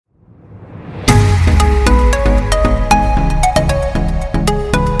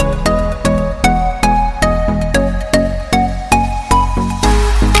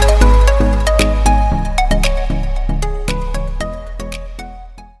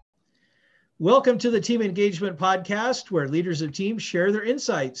Welcome to the Team Engagement Podcast, where leaders of teams share their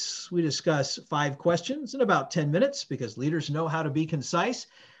insights. We discuss 5 questions in about 10 minutes because leaders know how to be concise.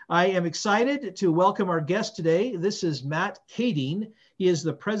 I am excited to welcome our guest today. This is Matt Kading. He is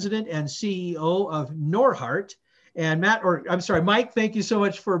the president and CEO of Norhart. And Mike, thank you so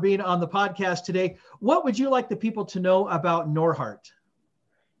much for being on the podcast today. What would you like the people to know about Norhart?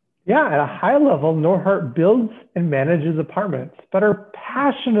 Yeah, at a high level, Norhart builds and manages apartments, but our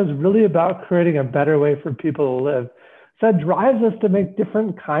passion is really about creating a better way for people to live. So that drives us to make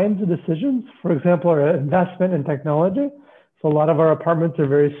different kinds of decisions. For example, our investment in technology. So a lot of our apartments are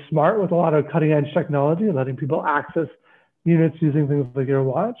very smart with a lot of cutting edge technology, letting people access units using things like your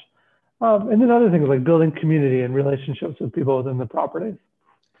watch. And then other things like building community and relationships with people within the property.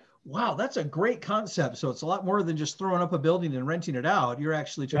 Wow, that's a great concept. So it's a lot more than just throwing up a building and renting it out. You're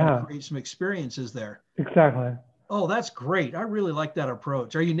actually trying to create some experiences there. Exactly. Oh, that's great. I really like that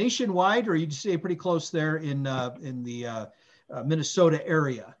approach. Are you nationwide, or you stay pretty close there in the Minnesota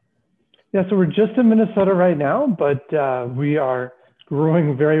area? Yeah, so we're just in Minnesota right now, but we are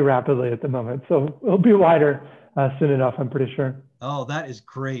growing very rapidly at the moment. So it'll be wider soon enough, I'm pretty sure. Oh, that is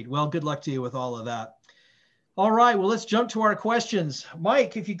great. Well, good luck to you with all of that. All right, well, let's jump to our questions.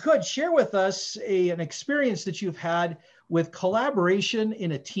 Mike, if you could share with us an experience that you've had with collaboration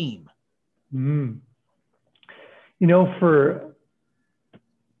in a team. You know, for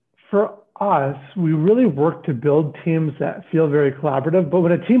us, we really work to build teams that feel very collaborative. But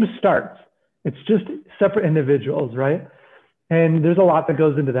when a team starts, it's just separate individuals, right? And there's a lot that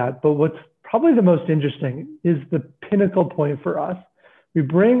goes into that. But what's probably the most interesting is the pinnacle point for us.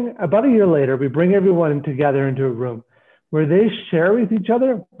 About a year later, we bring everyone together into a room where they share with each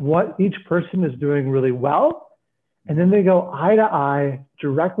other what each person is doing really well. And then they go eye to eye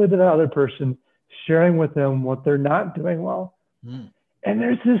directly to the other person, sharing with them what they're not doing well. And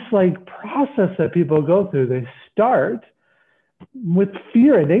there's this process that people go through. They start with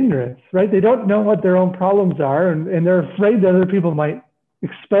fear and ignorance, right? They don't know what their own problems are, and they're afraid that other people might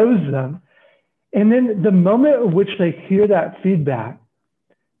expose them. And then the moment at which they hear that feedback,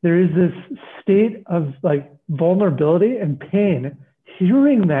 there is this state of vulnerability and pain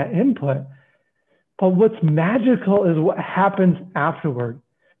hearing that input. But what's magical is what happens afterward,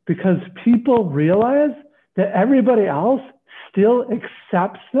 because people realize that everybody else still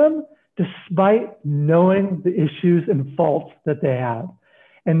accepts them despite knowing the issues and faults that they have.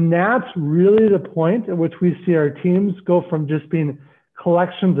 And that's really the point at which we see our teams go from just being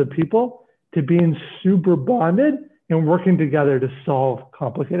collections of people to being super bonded and working together to solve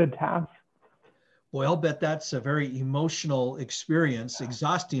complicated tasks. Boy, I'll bet that's a very emotional experience,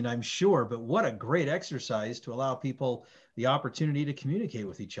 exhausting, I'm sure, but what a great exercise to allow people the opportunity to communicate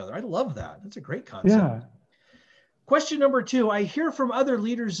with each other. I love that. That's a great concept. Yeah. Question number 2, I hear from other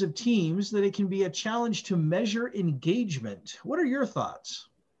leaders of teams that it can be a challenge to measure engagement. What are your thoughts?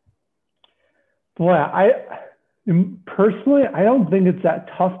 Boy, personally, I don't think it's that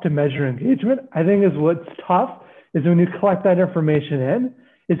tough to measure engagement. I think what's tough is when you collect that information in,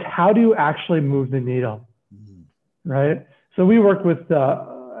 is how do you actually move the needle, right? So we work with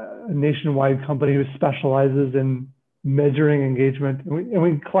a nationwide company who specializes in measuring engagement, and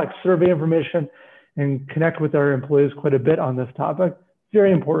we collect survey information and connect with our employees quite a bit on this topic. It's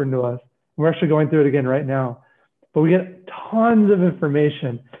very important to us. We're actually going through it again right now, but we get tons of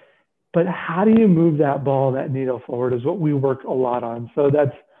information. But how do you move that ball, that needle forward is what we work a lot on. So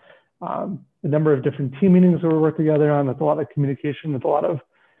that's a number of different team meetings that we work together on. That's a lot of communication. That's a lot of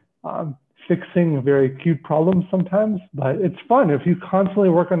fixing very acute problems sometimes, but it's fun. If you constantly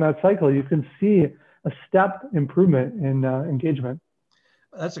work on that cycle, you can see a step improvement in engagement.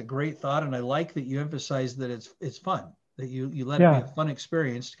 That's a great thought. And I like that you emphasize that it's fun, that you let it be a fun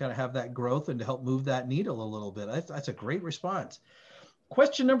experience to kind of have that growth and to help move that needle a little bit. That's a great response.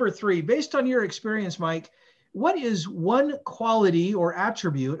 Question number 3, based on your experience, Mike, what is one quality or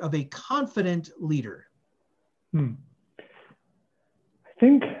attribute of a confident leader? I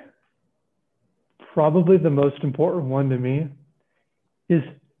think probably the most important one to me is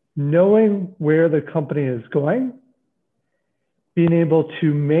knowing where the company is going, being able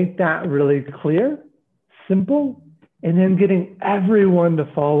to make that really clear, simple, and then getting everyone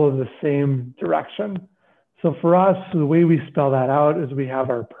to follow the same direction. So for us, the way we spell that out is we have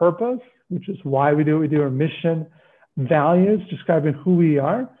our purpose, which is why we do what we do, our mission, values, describing who we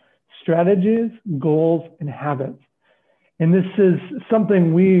are, strategies, goals, and habits. And this is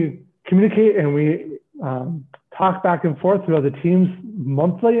something we communicate and we talk back and forth throughout the teams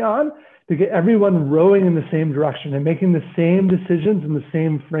monthly on to get everyone rowing in the same direction and making the same decisions in the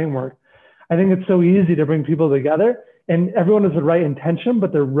same framework. I think it's so easy to bring people together and everyone has the right intention,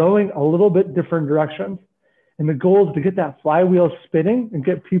 but they're rowing a little bit different directions. And the goal is to get that flywheel spinning and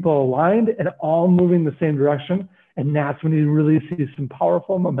get people aligned and all moving the same direction. And that's when you really see some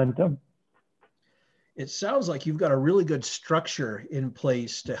powerful momentum. It sounds like you've got a really good structure in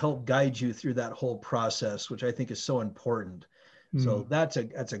place to help guide you through that whole process, which I think is so important. So that's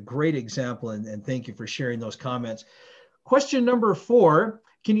a great example, and thank you for sharing those comments. Question number 4,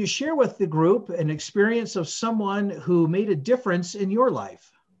 can you share with the group an experience of someone who made a difference in your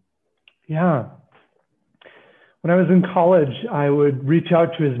life? Yeah. When I was in college, I would reach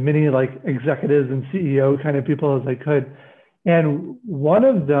out to as many like executives and CEO kind of people as I could. And one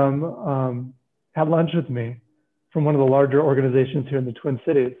of them had lunch with me from one of the larger organizations here in the Twin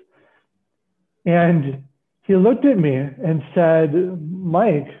Cities. And he looked at me and said,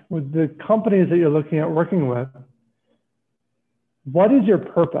 Mike, with the companies that you're looking at working with, what is your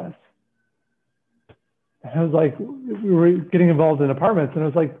purpose? And I was like, we were getting involved in apartments. And I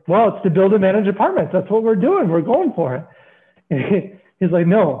was like, well, it's to build and manage apartments. That's what we're doing. We're going for it. And he's like,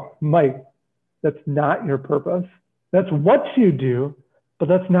 no, Mike, that's not your purpose. That's what you do, but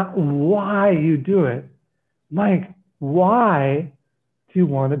that's not why you do it. Mike, why do you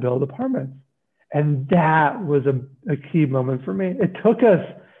want to build apartments? And that was a key moment for me. It took us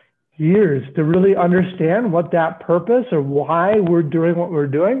years to really understand what that purpose or why we're doing what we're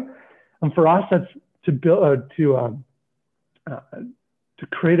doing. And for us, that's to build, to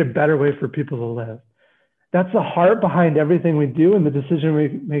create a better way for people to live. That's the heart behind everything we do and the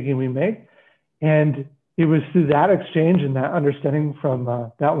decision making we make. And it was through that exchange and that understanding from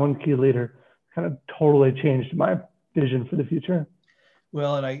that one key leader kind of totally changed my vision for the future.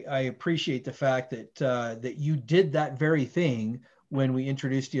 Well, and I appreciate the fact that that you did that very thing when we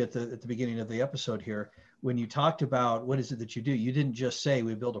introduced you at the beginning of the episode here. When you talked about what is it that you do, you didn't just say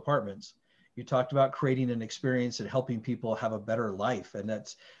we build apartments. You talked about creating an experience and helping people have a better life, and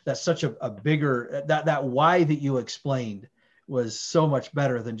that's such a bigger that why that you explained was so much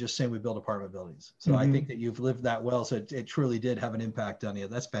better than just saying we build apartment buildings. So I think that you've lived that well. So it truly did have an impact on you.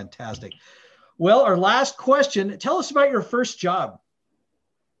 That's fantastic. Well, our last question: tell us about your first job.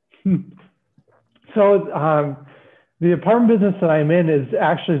 So the apartment business that I'm in it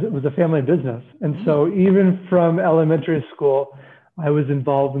was a family business. And so even from elementary school, I was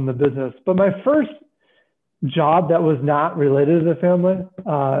involved in the business. But my first job that was not related to the family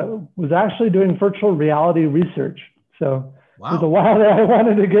was actually doing virtual reality research. So It was a while that I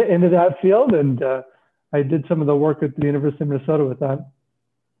wanted to get into that field. And I did some of the work at the University of Minnesota with that.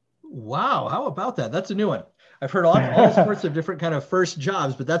 Wow. How about that? That's a new one. I've heard all sorts of different kind of first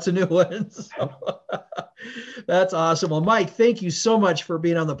jobs, but that's a new one. So, that's awesome. Well, Mike, thank you so much for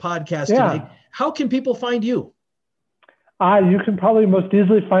being on the podcast today. How can people find you? You can probably most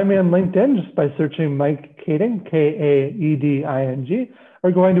easily find me on LinkedIn just by searching Mike Kaeding, Kaeding,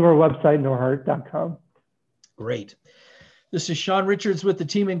 or going to our website, norhart.com. Great. This is Sean Richards with the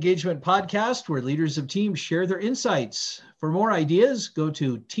Team Engagement Podcast, where leaders of teams share their insights. For more ideas, go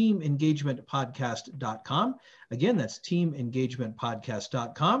to teamengagementpodcast.com. Again, that's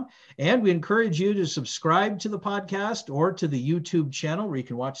teamengagementpodcast.com. And we encourage you to subscribe to the podcast or to the YouTube channel where you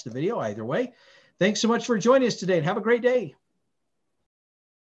can watch the video either way. Thanks so much for joining us today and have a great day.